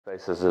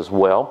faces as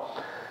well.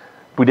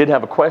 We did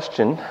have a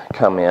question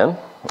come in,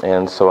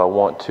 and so I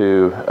want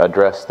to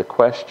address the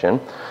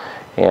question.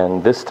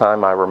 And this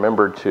time I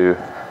remembered to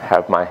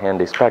have my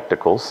handy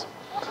spectacles,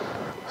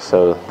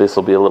 so this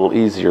will be a little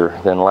easier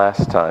than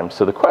last time.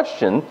 So the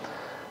question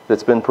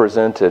that's been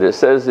presented, it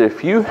says,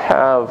 if you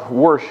have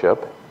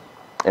worship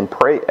and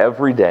pray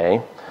every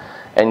day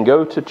and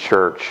go to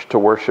church to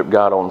worship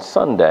God on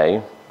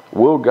Sunday,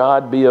 will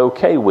God be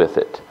okay with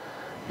it?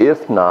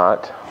 If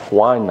not,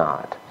 why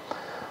not?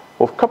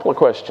 Well, a couple of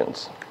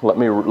questions. Let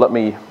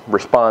me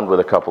respond with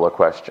a couple of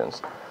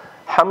questions.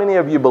 How many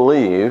of you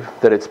believe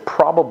that it's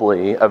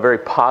probably a very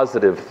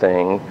positive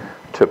thing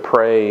to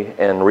pray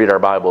and read our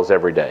Bibles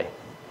every day?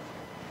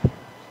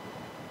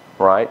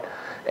 Right?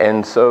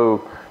 And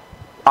so,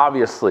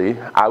 obviously,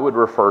 I would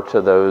refer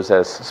to those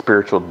as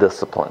spiritual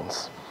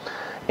disciplines.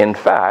 In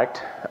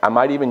fact, I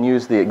might even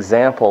use the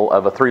example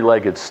of a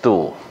three-legged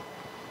stool.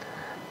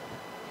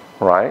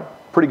 Right?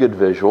 Pretty good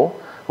visual.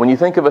 When you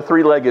think of a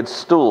three-legged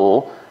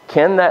stool,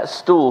 can that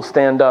stool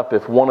stand up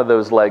if one of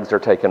those legs are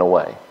taken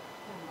away?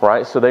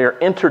 Right? So they are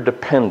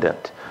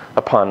interdependent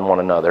upon one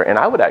another. And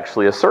I would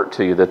actually assert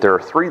to you that there are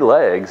three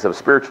legs of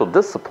spiritual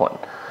discipline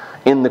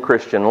in the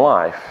Christian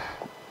life.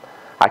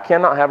 I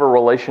cannot have a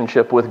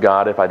relationship with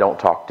God if I don't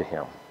talk to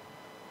Him.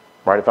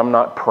 Right? If I'm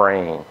not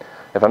praying,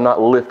 if I'm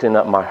not lifting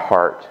up my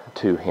heart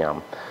to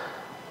Him.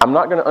 I'm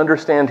not going to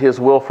understand His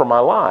will for my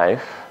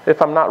life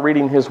if I'm not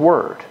reading His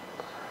Word.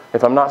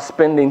 If I'm not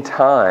spending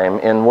time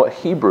in what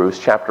Hebrews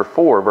chapter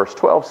 4 verse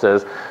 12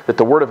 says, that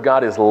the Word of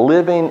God is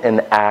living and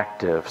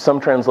active.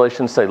 Some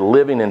translations say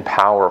living and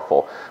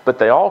powerful. But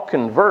they all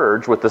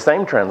converge with the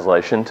same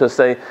translation to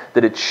say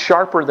that it's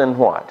sharper than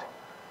what?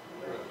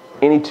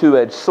 Any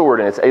two-edged sword,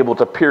 and it's able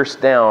to pierce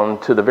down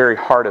to the very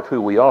heart of who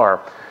we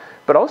are.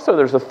 But also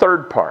there's a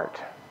third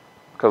part.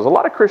 Because a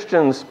lot of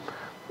Christians,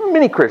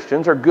 many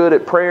Christians are good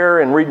at prayer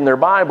and reading their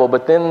Bible,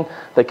 but then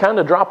they kind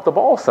of drop the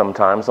ball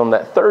sometimes on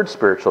that third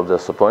spiritual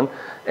discipline,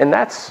 and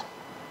that's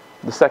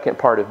the second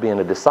part of being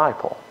a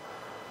disciple.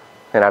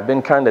 And I've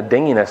been kind of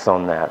dinging us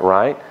on that,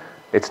 right?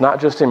 It's not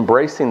just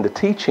embracing the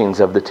teachings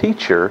of the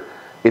teacher,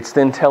 it's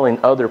then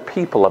telling other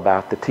people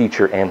about the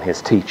teacher and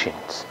his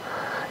teachings.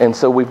 And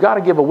so we've got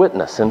to give a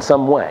witness in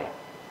some way.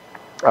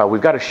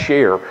 We've got to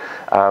share.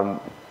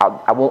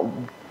 I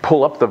won't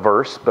pull up the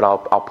verse, but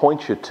I'll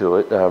point you to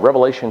it.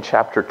 Revelation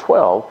chapter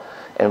 12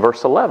 and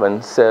verse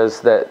 11 says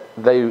that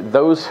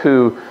those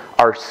who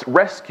are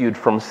rescued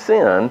from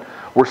sin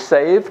were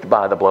saved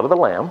by the blood of the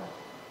Lamb,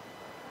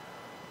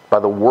 by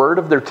the word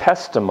of their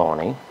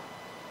testimony,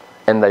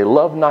 and they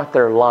loved not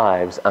their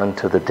lives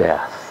unto the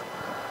death.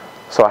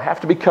 So I have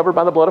to be covered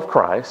by the blood of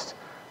Christ,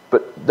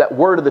 but that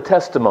word of the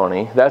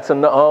testimony,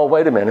 oh,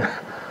 wait a minute.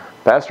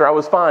 Pastor, I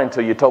was fine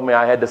till you told me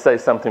I had to say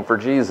something for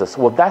Jesus.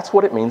 Well, that's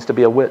what it means to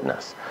be a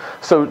witness.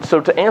 So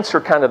to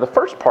answer kind of the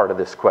first part of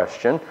this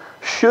question,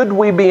 should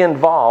we be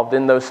involved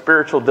in those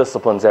spiritual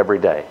disciplines every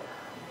day?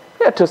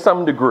 Yeah, to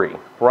some degree,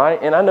 right?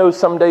 And I know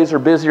some days are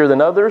busier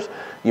than others.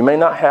 You may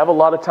not have a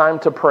lot of time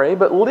to pray,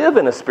 but live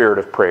in a spirit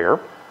of prayer.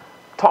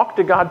 Talk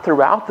to God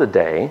throughout the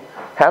day.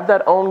 Have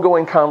that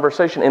ongoing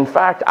conversation. In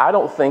fact, I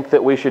don't think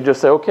that we should just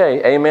say,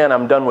 okay, amen,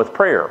 I'm done with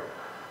prayer.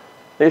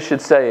 They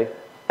should say,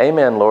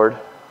 amen, Lord.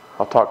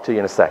 I'll talk to you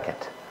in a second.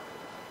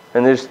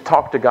 And just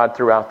talk to God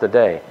throughout the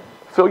day.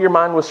 Fill your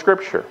mind with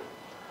Scripture.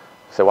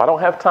 So I don't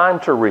have time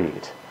to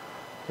read.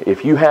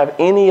 If you have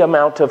any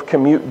amount of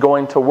commute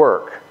going to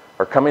work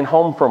or coming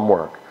home from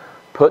work,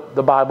 put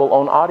the Bible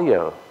on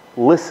audio.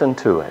 Listen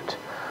to it.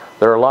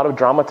 There are a lot of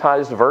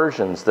dramatized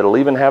versions that'll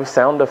even have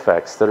sound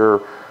effects that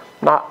are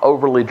not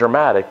overly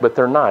dramatic, but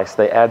they're nice.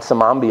 They add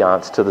some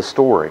ambiance to the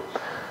story.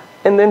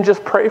 And then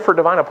just pray for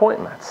divine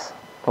appointments.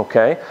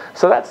 Okay?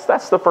 So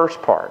that's the first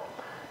part.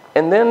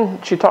 And then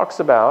she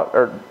talks about,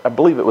 or I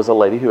believe it was a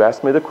lady who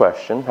asked me the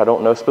question. I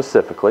don't know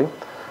specifically,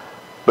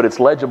 but it's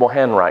legible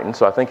handwriting,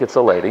 so I think it's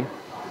a lady.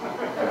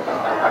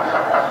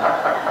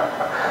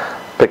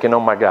 Picking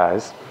on my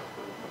guys.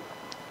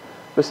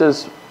 It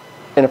says,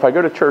 and if I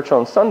go to church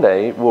on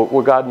Sunday,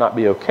 will God not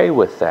be okay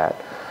with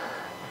that?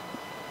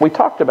 We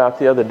talked about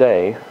the other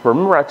day,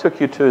 remember I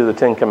took you to the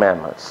 10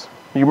 Commandments.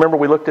 You remember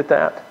we looked at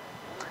that?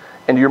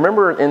 And you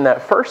remember in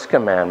that first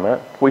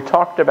commandment, we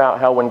talked about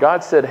how when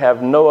God said,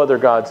 have no other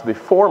gods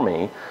before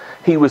me,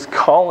 He was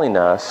calling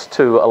us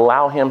to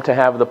allow Him to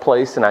have the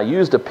place, and I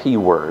used a P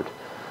word. Do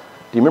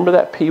you remember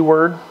that P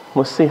word?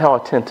 Let's see how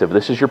attentive.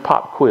 This is your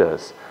pop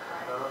quiz.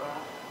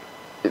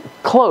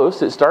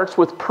 Close. It starts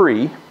with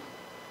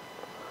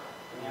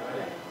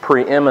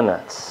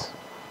preeminence.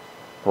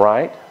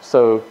 Right?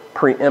 So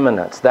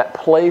preeminence, that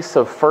place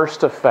of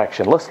first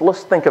affection.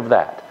 Let's think of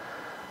that.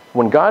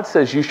 When God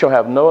says, you shall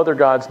have no other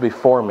gods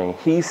before me,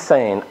 He's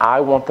saying, I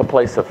want the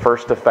place of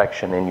first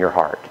affection in your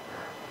heart.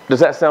 Does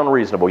that sound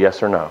reasonable,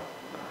 yes or no?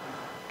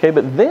 Okay,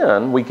 but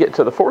then we get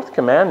to the fourth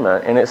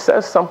commandment, and it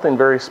says something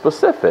very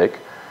specific.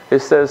 It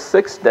says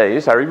 6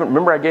 days. I even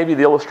remember I gave you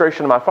the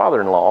illustration of my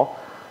father-in-law,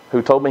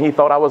 who told me he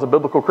thought I was a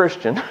biblical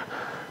Christian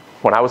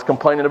when I was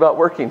complaining about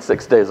working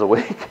 6 days a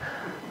week.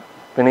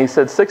 And he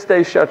said, 6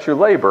 days shall you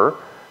labor,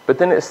 But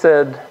then it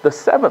said the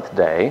seventh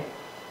day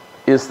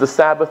is the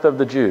Sabbath of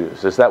the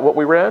Jews. Is that what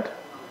we read?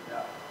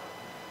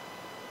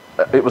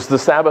 It was the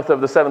Sabbath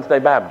of the Seventh-day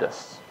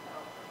Baptists.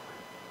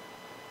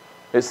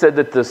 It said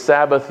that the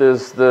Sabbath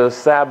is the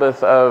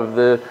Sabbath of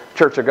the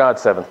Church of God,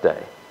 seventh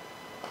day.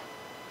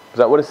 Is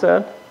that what it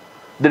said?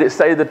 Did it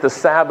say that the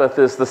Sabbath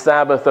is the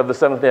Sabbath of the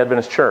Seventh-day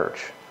Adventist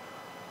Church?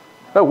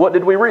 No, what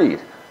did we read?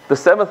 The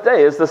seventh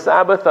day is the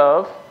Sabbath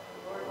of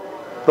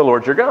the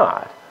Lord your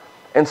God.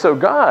 And so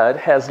God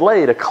has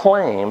laid a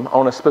claim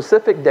on a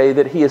specific day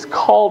that He has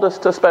called us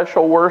to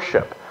special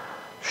worship.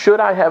 Should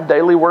I have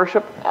daily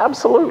worship?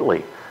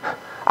 Absolutely.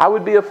 I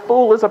would be a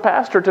fool as a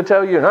pastor to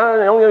tell you,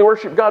 I only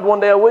worship God one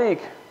day a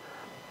week.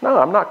 No,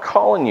 I'm not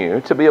calling you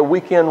to be a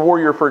weekend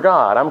warrior for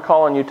God. I'm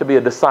calling you to be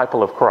a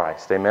disciple of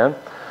Christ. Amen?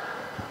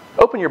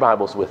 Open your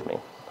Bibles with me.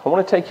 I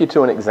want to take you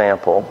to an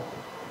example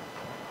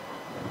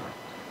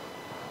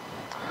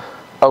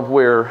of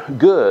where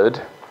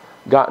good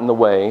got in the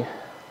way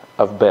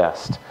of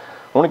best.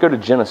 I want to go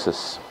to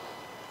Genesis.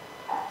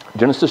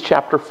 Genesis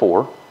chapter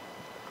 4.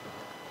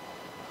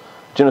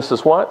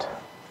 Genesis what?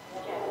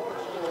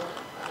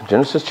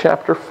 Genesis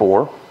chapter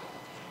 4.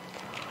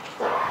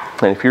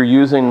 And if you're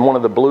using one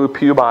of the blue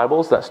pew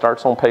Bibles, that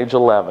starts on page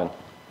 11.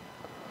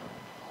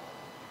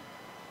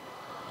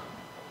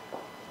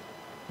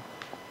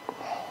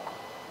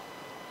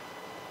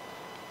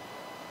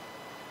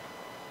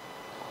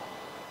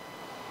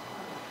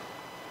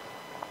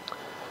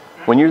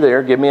 When you're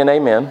there, give me an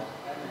amen.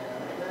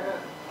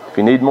 If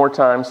you need more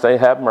time, say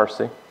have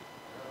mercy.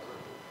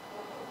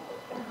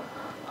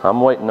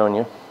 I'm waiting on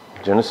you.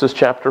 Genesis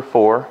chapter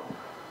 4,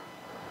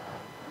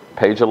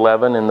 page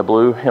 11 in the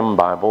blue hymn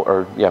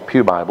Bible,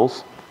 pew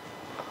Bibles.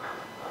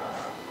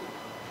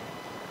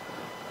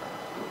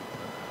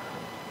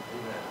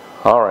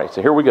 All right,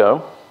 so here we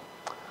go.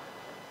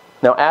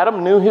 Now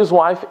Adam knew his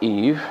wife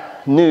Eve.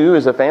 Knew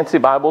is a fancy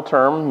Bible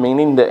term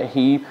meaning that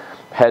he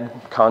had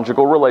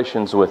conjugal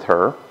relations with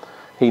her.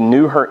 He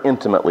knew her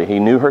intimately. He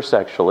knew her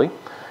sexually.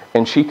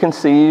 And she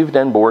conceived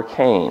and bore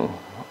Cain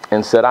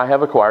and said, I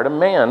have acquired a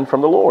man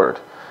from the Lord.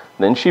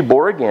 Then she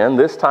bore again,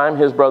 this time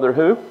his brother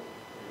who?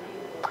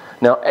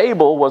 Now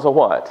Abel was a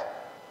what?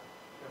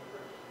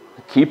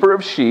 A keeper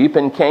of sheep,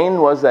 and Cain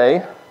was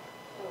a?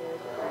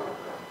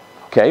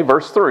 Okay,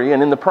 verse 3,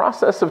 and in the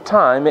process of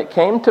time it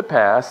came to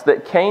pass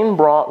that Cain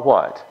brought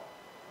what?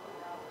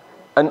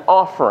 An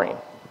offering.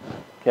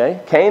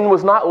 Okay, Cain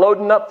was not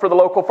loading up for the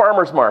local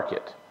farmer's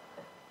market.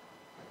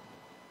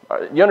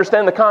 You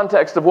understand the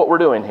context of what we're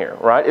doing here,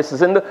 right? This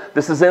is in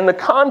the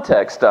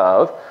context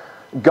of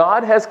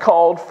God has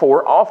called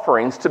for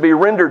offerings to be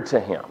rendered to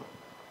Him.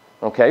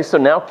 Okay, so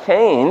now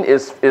Cain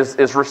is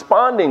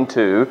responding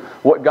to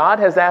what God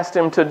has asked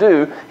him to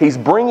do. He's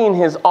bringing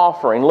his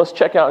offering. Let's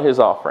check out his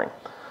offering.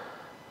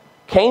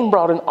 Cain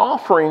brought an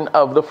offering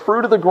of the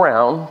fruit of the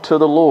ground to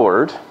the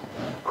Lord.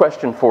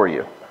 Question for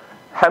you.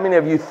 How many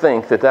of you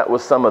think that that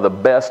was some of the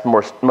best,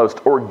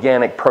 most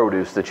organic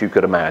produce that you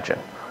could imagine?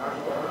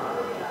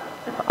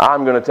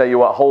 I'm going to tell you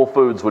what, Whole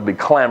Foods would be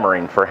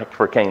clamoring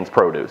for Cain's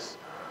produce.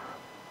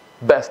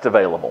 Best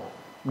available.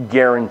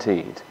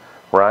 Guaranteed.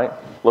 Right?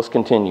 Let's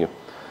continue.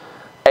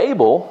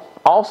 Abel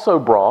also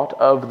brought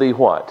of the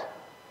what?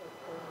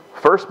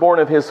 Firstborn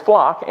of his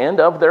flock and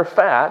of their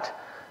fat.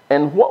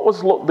 And what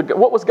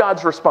was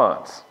God's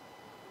response?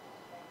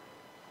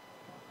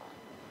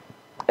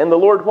 And the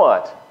Lord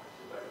what?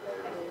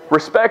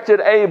 Respected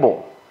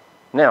Abel.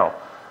 Now,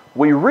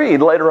 we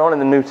read later on in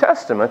the New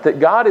Testament that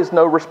God is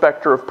no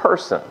respecter of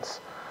persons.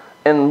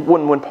 And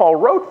when Paul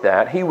wrote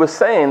that, he was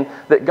saying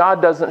that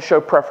God doesn't show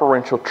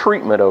preferential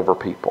treatment over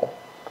people.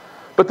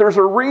 But there's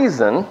a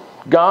reason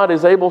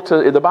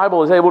the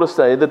Bible is able to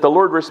say that the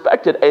Lord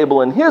respected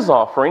Abel in his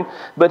offering,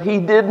 but He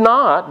did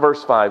not,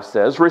 verse 5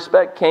 says,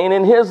 respect Cain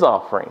in his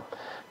offering.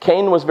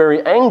 Cain was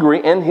very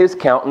angry and his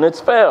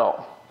countenance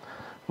fell.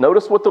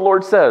 Notice what the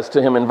Lord says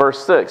to him in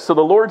verse 6. So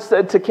the Lord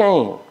said to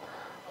Cain,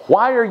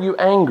 why are you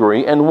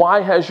angry and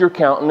why has your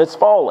countenance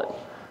fallen?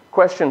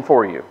 Question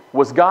for you.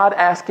 Was God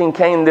asking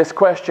Cain this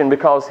question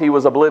because he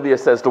was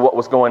oblivious as to what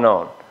was going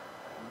on?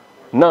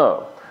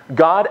 No.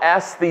 God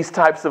asks these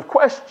types of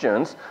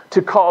questions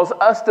to cause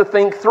us to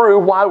think through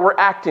why we're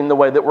acting the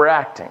way that we're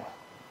acting.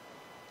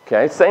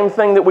 Okay, same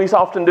thing that we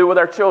often do with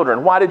our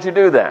children. Why did you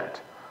do that?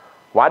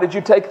 Why did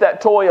you take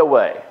that toy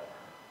away?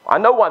 I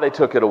know why they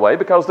took it away,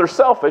 because they're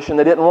selfish and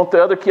they didn't want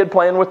the other kid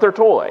playing with their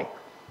toy.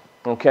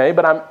 Okay,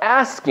 but I'm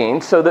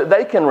asking so that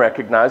they can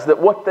recognize that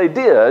what they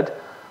did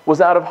was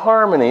out of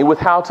harmony with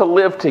how to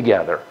live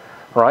together,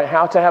 right?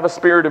 How to have a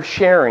spirit of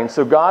sharing.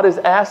 So God is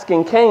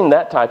asking Cain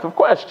that type of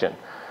question.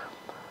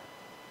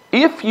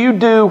 If you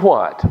do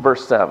what?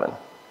 Verse 7.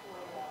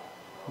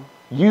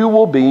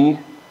 Will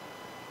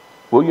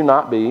you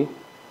not be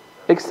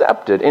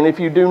accepted? And if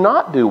you do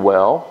not do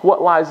well,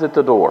 what lies at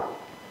the door?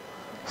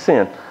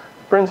 Sin.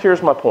 Friends,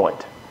 here's my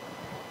point.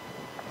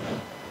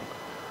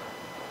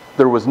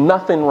 There was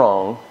nothing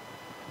wrong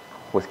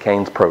with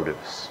Cain's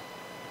produce.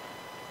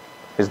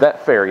 Is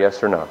that fair,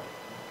 yes or no?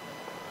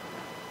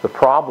 The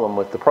problem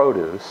with the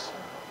produce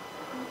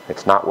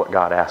It's not what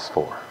God asked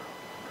for.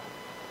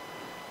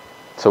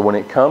 So when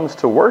it comes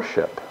to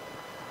worship,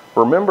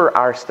 remember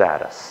our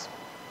status.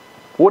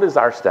 What is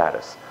our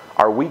status?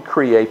 Are we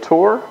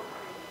creator?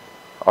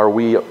 Are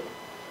we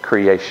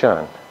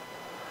creation?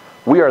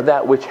 We are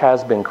that which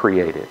has been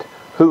created.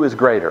 Who is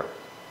greater?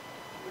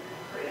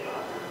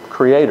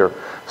 Creator.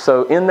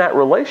 So in that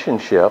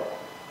relationship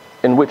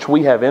in which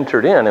we have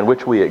entered in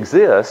which we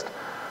exist,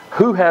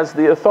 who has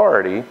the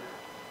authority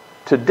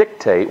to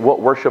dictate what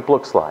worship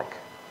looks like?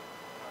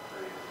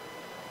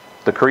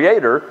 The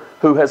Creator,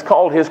 who has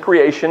called His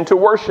creation to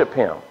worship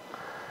Him.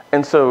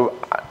 And so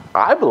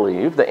I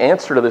believe the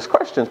answer to this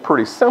question is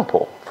pretty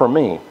simple for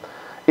me.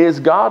 Is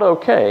God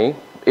okay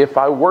if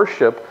I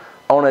worship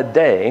on a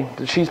day,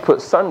 she's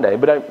put Sunday,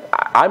 but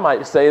I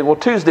might say, well,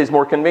 Tuesday's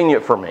more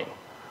convenient for me.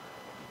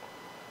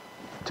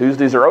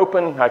 Tuesdays are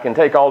open, I can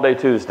take all day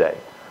Tuesday.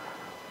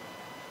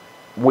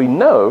 We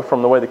know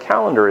from the way the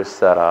calendar is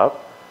set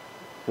up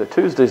that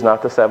Tuesday's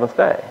not the seventh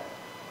day.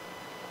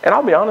 And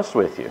I'll be honest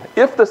with you,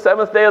 if the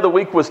seventh day of the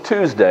week was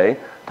Tuesday,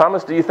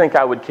 Thomas, do you think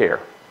I would care?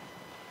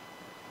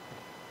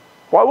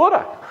 Why would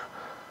I?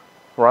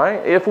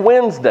 Right? If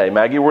Wednesday,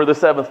 Maggie, were the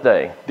seventh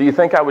day, do you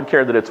think I would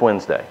care that it's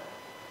Wednesday?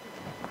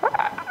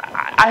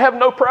 I have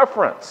no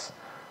preference.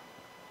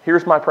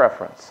 Here's my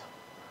preference.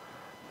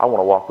 I want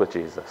to walk with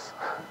Jesus.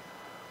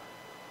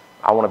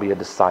 I want to be a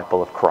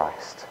disciple of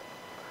Christ.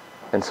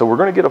 And so we're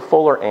going to get a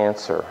fuller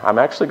answer. I'm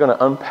actually going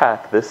to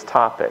unpack this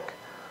topic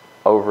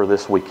over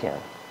this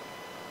weekend.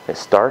 It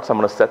starts, I'm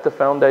going to set the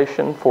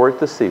foundation for it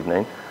this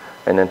evening,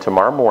 and then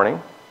tomorrow morning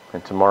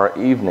and tomorrow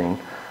evening,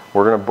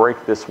 we're going to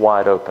break this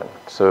wide open.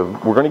 So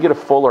we're going to get a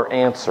fuller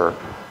answer,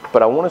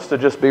 but I want us to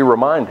just be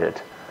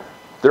reminded,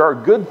 there are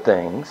good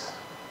things,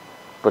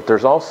 but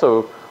there's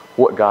also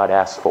what God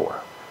asked for.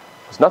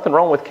 There's nothing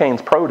wrong with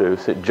Cain's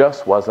produce, it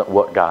just wasn't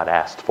what God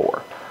asked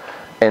for.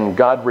 And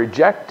God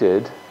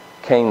rejected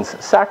Cain's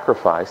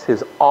sacrifice,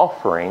 his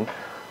offering,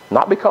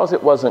 not because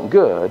it wasn't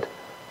good,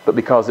 but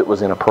because it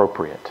was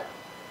inappropriate.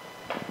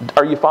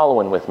 Are you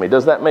following with me?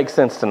 Does that make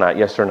sense tonight?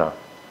 Yes or no?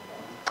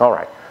 All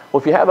right.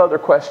 Well, if you have other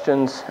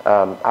questions,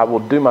 I will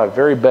do my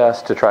very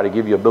best to try to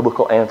give you a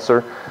biblical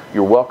answer.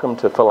 You're welcome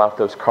to fill out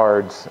those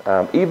cards.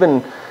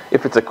 Even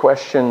if it's a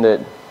question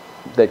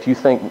that you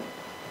think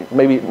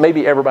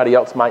maybe everybody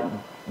else might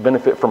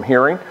benefit from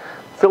hearing,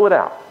 fill it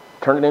out.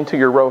 Turn it into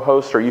your row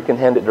host, or you can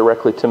hand it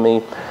directly to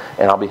me,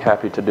 and I'll be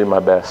happy to do my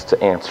best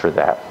to answer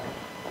that.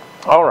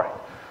 All right.